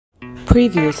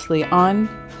Previously on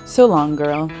So Long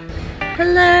Girl.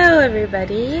 Hello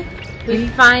everybody. We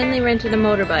finally rented a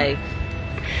motorbike.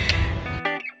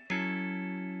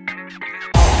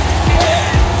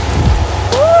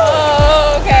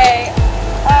 Oh, okay.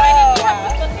 Oh,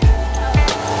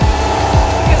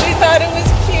 because we thought it was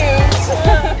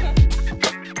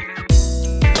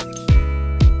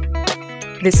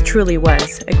cute. This truly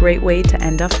was a great way to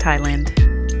end off Thailand.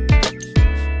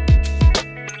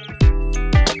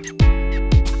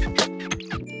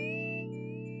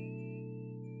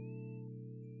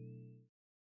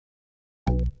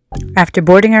 After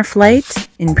boarding our flight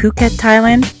in Phuket,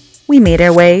 Thailand, we made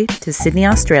our way to Sydney,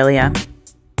 Australia.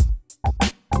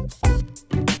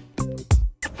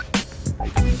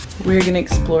 We're going to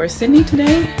explore Sydney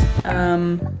today,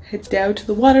 head down to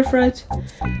the waterfront,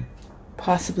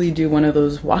 possibly do one of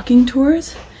those walking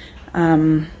tours.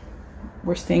 We're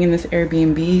staying in this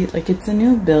Airbnb, like it's a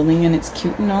new building and it's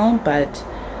cute and all, but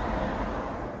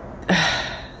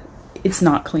it's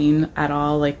not clean at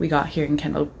all. Like we got here in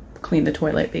Kendal, clean the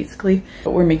toilet basically,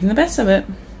 but we're making the best of it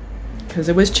because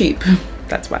it was cheap.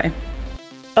 That's why.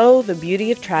 Oh, the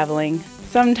beauty of traveling.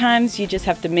 Sometimes you just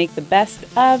have to make the best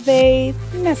of a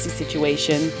messy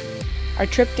situation. Our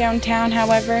trip downtown,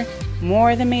 however,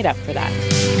 more than made up for that.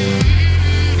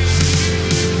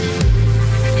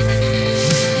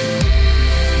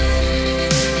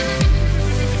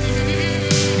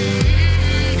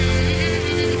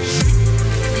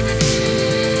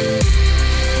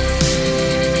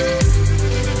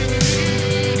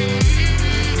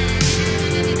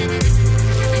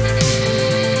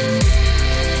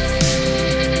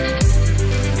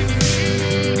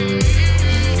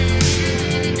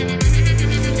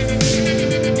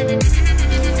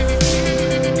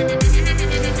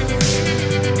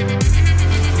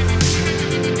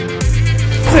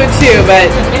 Too, but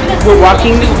we're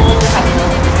walking.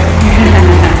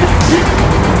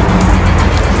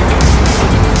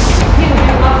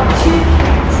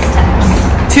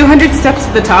 200 steps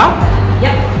to the top?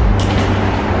 Yep.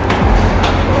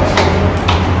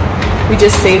 We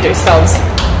just saved ourselves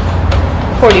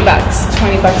 40 bucks,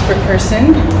 20 bucks per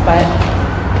person, but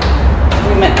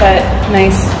we met that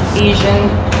nice Asian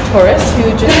tourist who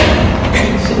just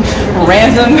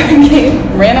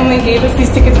randomly gave us these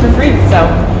tickets for free, so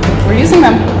we're using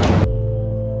them.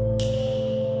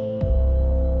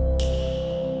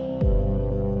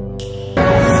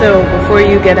 So before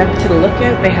you get up to the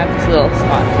lookout, they have this little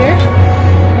spot here,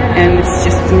 and it's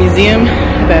just a museum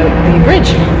about the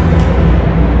bridge. A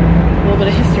little bit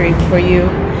of history before you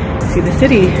see the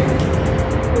city.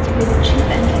 It's really cheap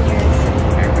engineers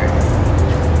harbor.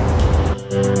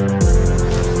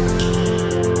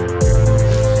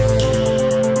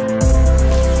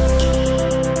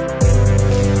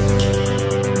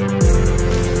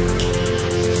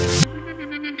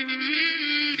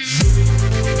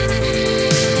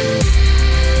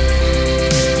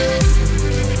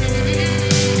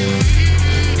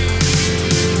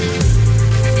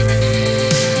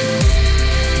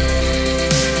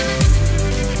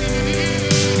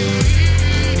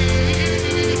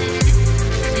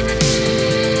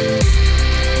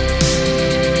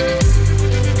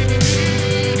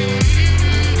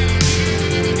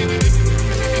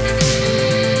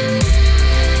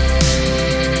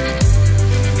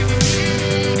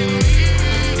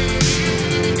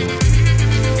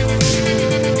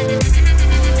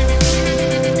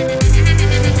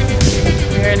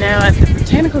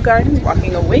 Gardens,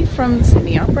 walking away from the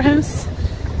Sydney Opera House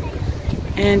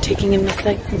and taking in the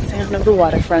sights and sound of the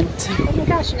waterfront. Oh my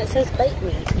gosh, and it says bite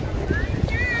me.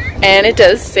 And it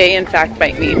does say, in fact,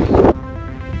 bite me.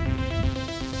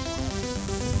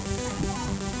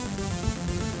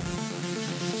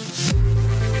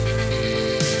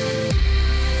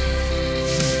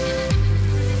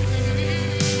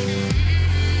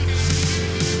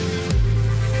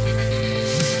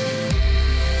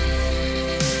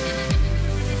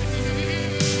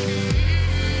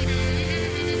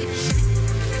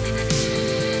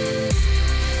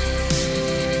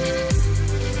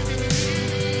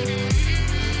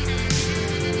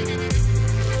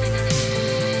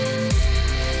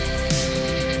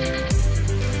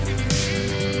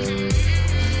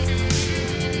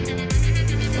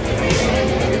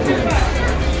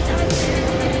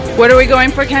 What are we going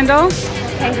for, Kendal?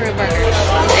 Kangaroo burger.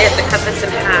 They have to cut this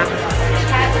in half.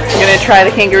 You're gonna try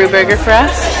the kangaroo burger for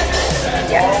us?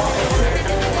 Yes.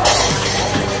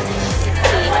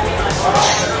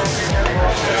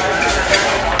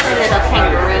 Little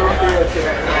kangaroo.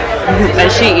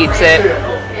 As she eats it.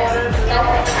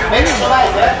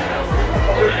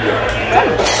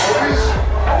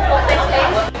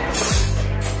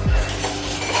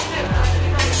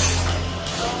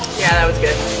 was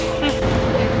good.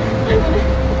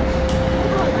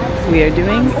 We are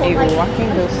doing a walking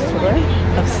ghost tour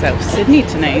of South Sydney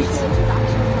tonight.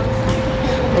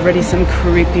 Already some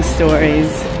creepy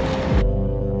stories.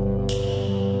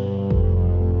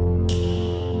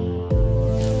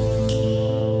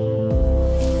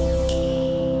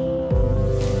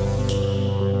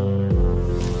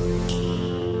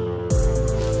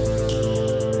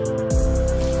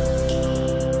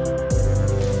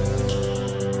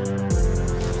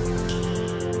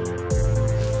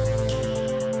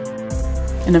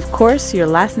 And of course, your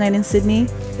last night in Sydney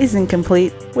isn't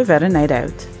complete without a night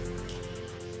out.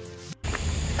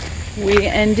 We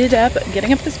ended up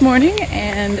getting up this morning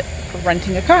and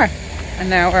renting a car. And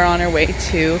now we're on our way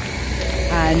to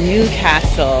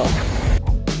Newcastle.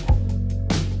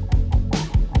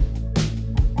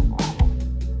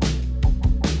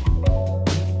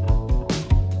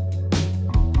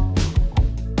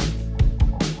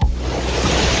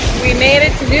 We made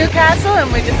it to Newcastle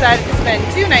and we decided to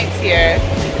spend 2 nights here.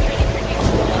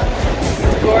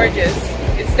 It's gorgeous.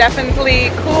 It's definitely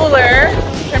cooler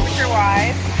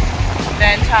temperature-wise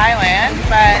than Thailand,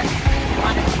 but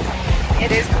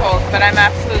it is cold. But I'm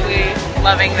absolutely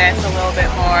loving this a little bit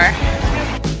more.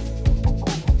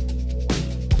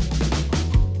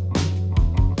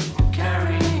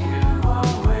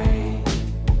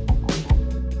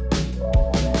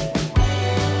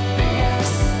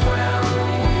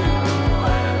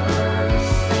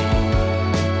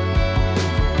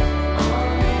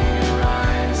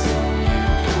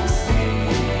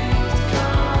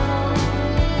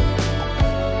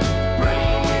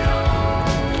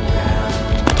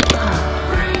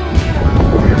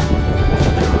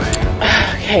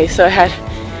 Okay, so I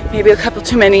had maybe a couple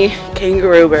too many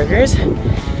Kangaroo burgers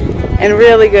and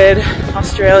really good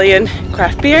Australian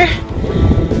craft beer.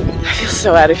 I feel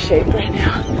so out of shape right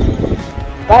now,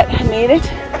 but I made it.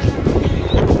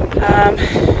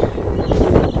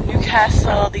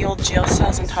 Newcastle, the old jail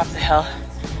cell's on top of the hill,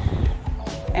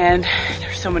 and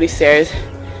there's so many stairs.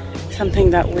 Something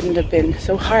that wouldn't have been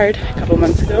so hard a couple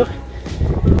months ago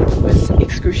was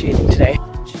excruciating today.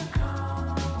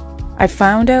 I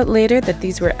found out later that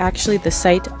these were actually the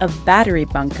site of battery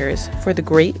bunkers for the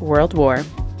Great World War.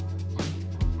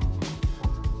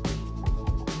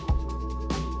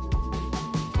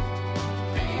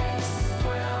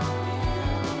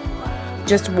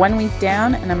 Just 1 week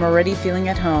down and I'm already feeling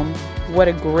at home. What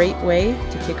a great way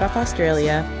to kick off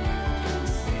Australia.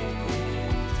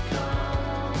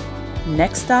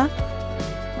 Next stop,